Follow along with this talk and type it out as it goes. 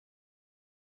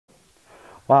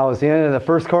Wow, it's the end of the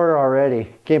first quarter already.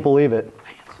 Can't believe it.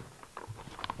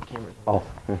 Oh.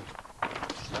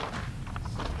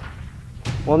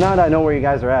 Well, now that I know where you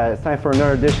guys are at, it's time for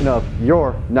another edition of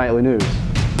your Nightly News.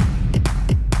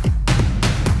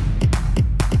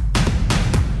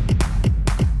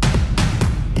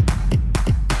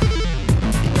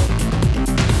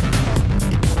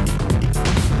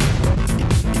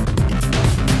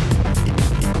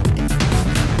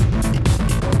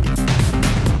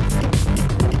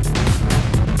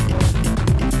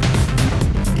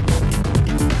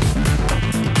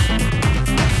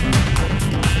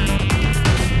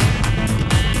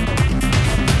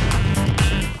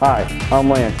 Hi, I'm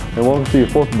Lance, and welcome to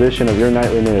the 4th edition of your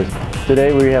Nightly News.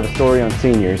 Today we have a story on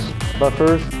seniors. But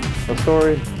first, a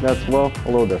story that's, well, a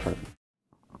little different.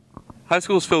 High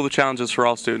school is filled with challenges for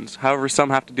all students. However, some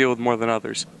have to deal with more than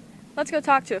others. Let's go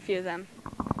talk to a few of them.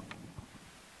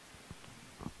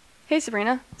 Hey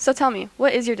Sabrina, so tell me,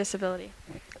 what is your disability?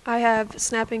 I have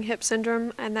snapping hip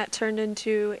syndrome, and that turned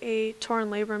into a torn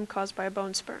labrum caused by a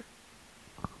bone spur.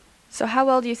 So how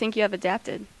well do you think you have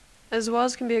adapted? As well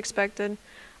as can be expected.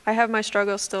 I have my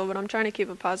struggles still, but I'm trying to keep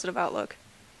a positive outlook.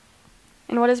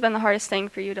 And what has been the hardest thing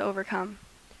for you to overcome?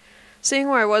 Seeing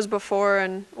where I was before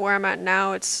and where I'm at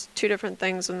now, it's two different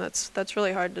things, and that's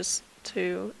really hard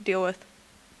to deal with.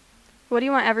 What do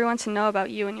you want everyone to know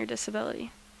about you and your disability?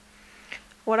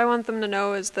 What I want them to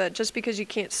know is that just because you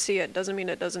can't see it doesn't mean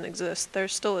it doesn't exist. There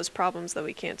still is problems that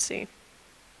we can't see.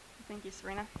 Thank you,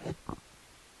 Sabrina.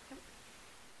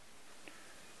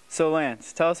 So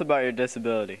Lance, tell us about your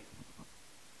disability.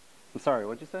 I'm sorry,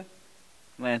 what'd you say?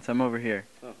 Lance, I'm over here.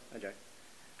 Oh, hi Jack.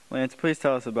 Lance, please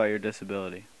tell us about your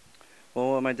disability.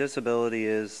 Well, my disability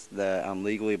is that I'm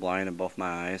legally blind in both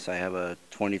my eyes. I have a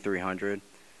 2300.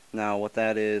 Now, what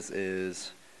that is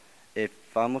if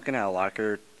I'm looking at a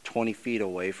locker 20 feet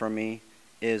away from me,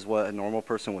 is what a normal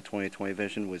person with 20/20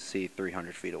 vision would see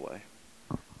 300 feet away.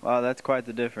 Wow, that's quite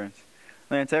the difference.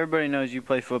 Lance, everybody knows you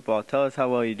play football. Tell us how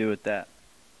well you do with that.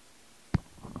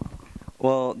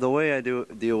 Well, the way I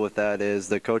deal with that is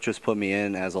the coaches put me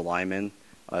in as a lineman,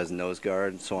 as a nose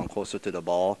guard, so I'm closer to the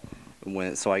ball,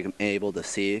 so I'm able to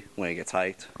see when it gets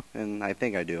hiked, and I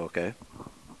think I do okay.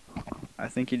 I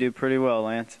think you do pretty well,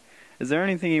 Lance. Is there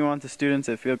anything you want the students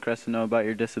at Fieldcrest to know about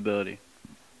your disability?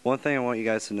 One thing I want you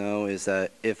guys to know is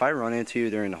that if I run into you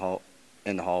during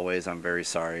in the hallways, I'm very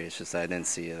sorry. It's just that I didn't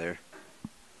see you there.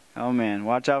 Oh man,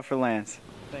 watch out for Lance.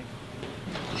 Thanks.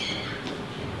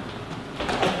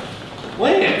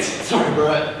 Lance! Sorry,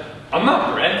 Brett. I'm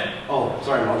not Brett. Oh,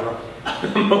 sorry, Mojo.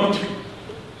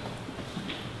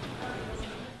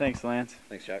 Thanks, Lance.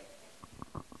 Thanks, Jack.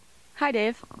 Hi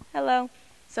Dave. Hello.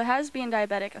 So how does being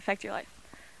diabetic affect your life?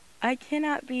 I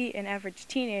cannot be an average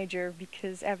teenager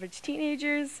because average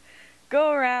teenagers go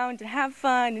around and have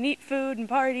fun and eat food and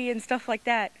party and stuff like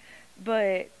that.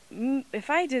 But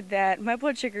if I did that, my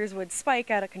blood sugars would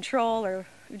spike out of control or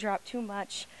drop too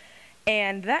much.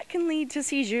 And that can lead to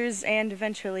seizures and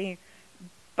eventually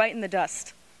biting the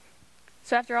dust.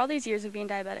 So after all these years of being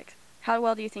diabetic, how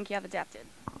well do you think you have adapted?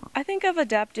 I think I've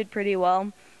adapted pretty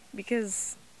well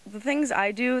because the things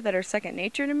I do that are second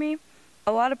nature to me,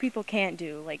 a lot of people can't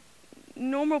do. Like,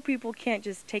 normal people can't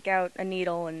just take out a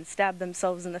needle and stab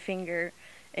themselves in the finger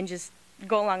and just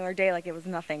go along their day like it was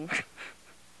nothing.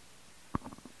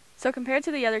 So compared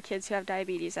to the other kids who have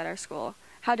diabetes at our school,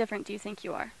 how different do you think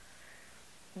you are?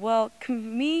 Well,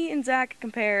 me and Zach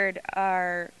compared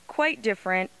are quite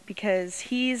different because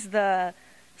he's the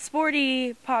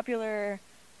sporty, popular,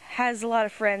 has a lot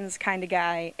of friends kind of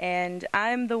guy, and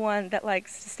I'm the one that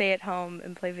likes to stay at home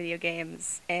and play video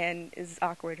games and is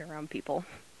awkward around people.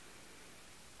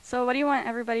 So what do you want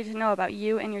everybody to know about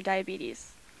you and your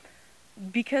diabetes?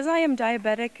 Because I am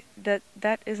diabetic,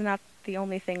 that is not the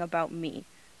only thing about me.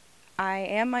 I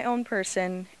am my own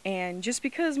person, and just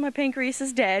because my pancreas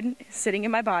is dead, sitting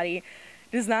in my body,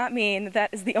 does not mean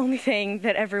that is the only thing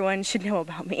that everyone should know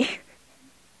about me.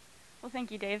 Well,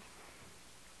 thank you, Dave.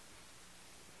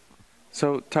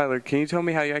 So, Tyler, can you tell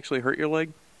me how you actually hurt your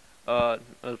leg? I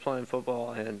was playing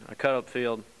football, and I cut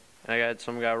upfield, and I got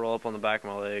some guy roll up on the back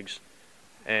of my legs,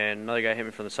 and another guy hit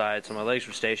me from the side, so my legs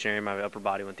were stationary, and my upper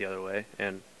body went the other way,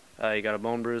 and I got a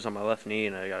bone bruise on my left knee,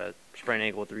 and I got a sprained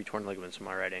ankle with 3 torn ligaments in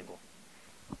my right ankle.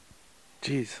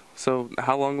 Jeez. So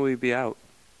how long will you be out?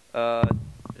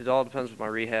 It all depends with my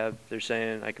rehab. They're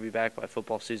saying I could be back by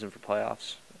football season for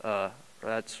playoffs.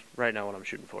 That's right now what I'm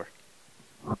shooting for.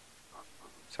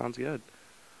 Sounds good.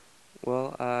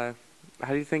 Well, how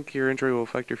do you think your injury will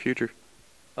affect your future?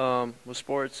 With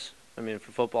sports, I mean,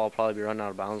 for football, I'll probably be running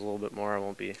out of bounds a little bit more. I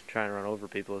won't be trying to run over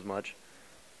people as much.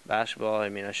 Basketball, I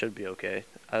mean, I should be okay.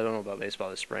 I don't know about baseball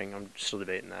this spring. I'm still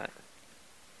debating that.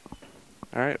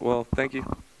 All right, well, thank you.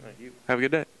 Thank you. Have a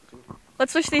good day.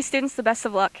 Let's wish these students the best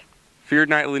of luck. For your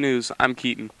nightly news, I'm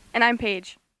Keaton. And I'm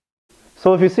Paige.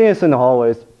 So if you see us in the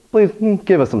hallways, please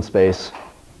give us some space.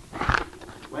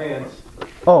 Lance.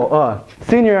 Oh,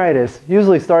 senioritis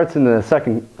usually starts in the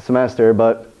second semester,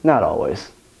 but not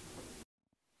always.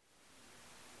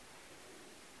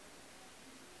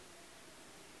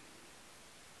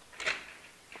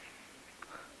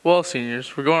 Well,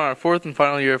 seniors, we're going on our 4th and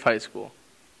final year of high school.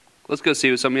 Let's go see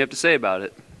what some of you have to say about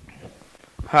it.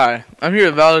 Hi, I'm here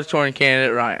with valedictorian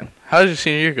candidate Ryan. How's your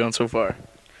senior year going so far?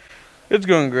 It's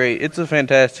going great. It's a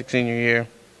fantastic senior year.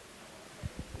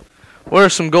 What are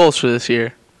some goals for this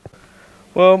year?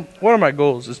 Well, one of my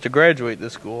goals is to graduate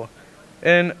this school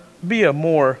and be a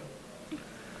more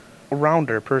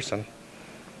rounder person.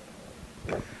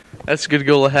 That's a good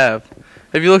goal to have.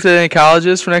 Have you looked at any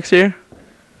colleges for next year?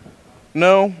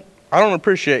 No, I don't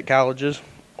appreciate colleges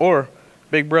or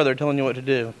Big Brother telling you what to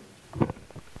do.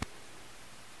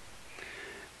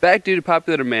 Back due to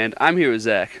popular demand, I'm here with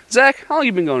Zach. Zach, how long have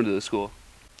you been going to the school?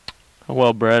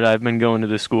 Well, Brett, I've been going to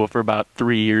this school for about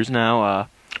 3 years now.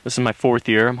 This is my 4th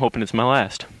year. I'm hoping it's my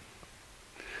last.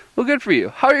 Well, good for you.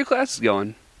 How are your classes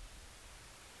going?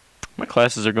 My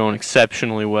classes are going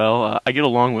exceptionally well. I get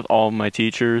along with all of my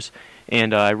teachers,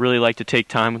 and I really like to take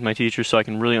time with my teachers so I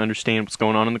can really understand what's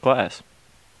going on in the class.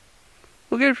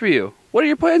 Well, good for you. What are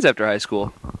your plans after high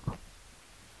school?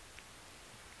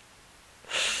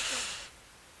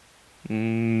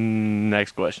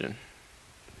 Next question.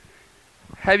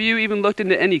 Have you even looked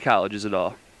into any colleges at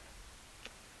all?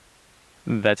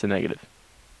 That's a negative.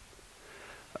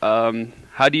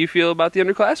 How do you feel about the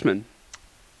underclassmen?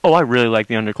 Oh, I really like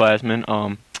the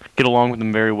underclassmen. Get along with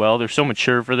them very well. They're so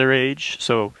mature for their age,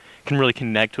 so can really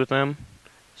connect with them.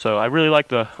 So I really like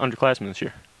the underclassmen this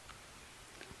year.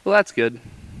 Well, that's good.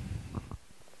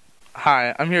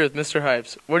 Hi, I'm here with Mr.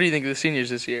 Hypes. What do you think of the seniors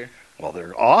this year? Well,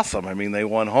 they're awesome. I mean, they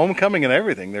won homecoming and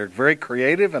everything. They're very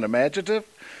creative and imaginative,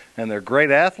 and they're great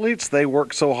athletes. They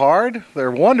work so hard.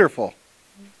 They're wonderful.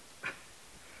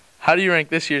 How do you rank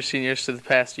this year's seniors to the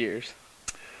past years?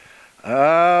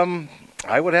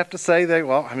 I would have to say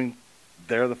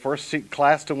they're the first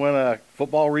class to win a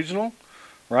football regional,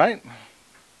 right?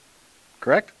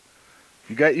 Correct?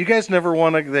 You guys never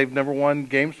won. They've never won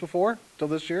games before till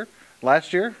this year,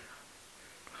 last year.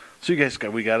 So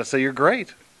we got to say you're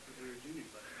great.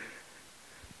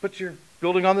 But you're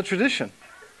building on the tradition.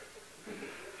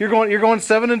 You're going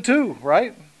 7-2,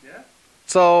 right? Yeah.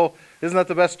 So isn't that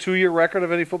the best 2-year record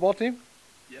of any football team?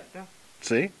 Yeah.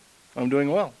 See, I'm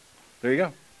doing well. There you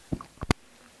go.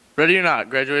 Ready or not,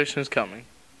 graduation is coming.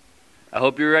 I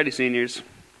hope you're ready, seniors.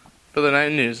 For the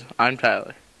Nightly News, I'm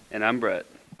Tyler. And I'm Brett.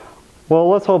 Well,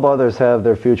 let's hope others have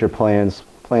their future plans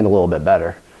planned a little bit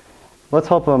better. Let's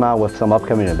help them out with some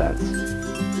upcoming events.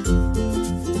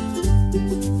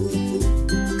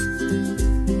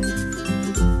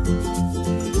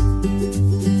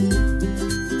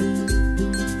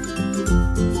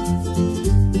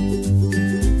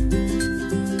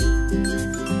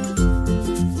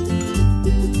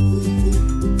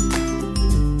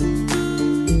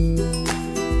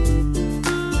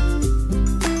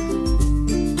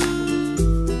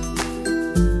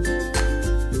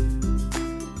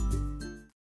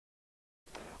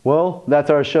 Well,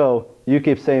 that's our show. You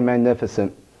keep saying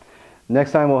magnificent.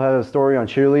 Next time we'll have a story on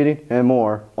cheerleading and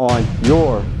more on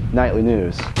your Nightly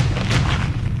News.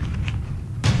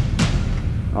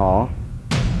 Aw.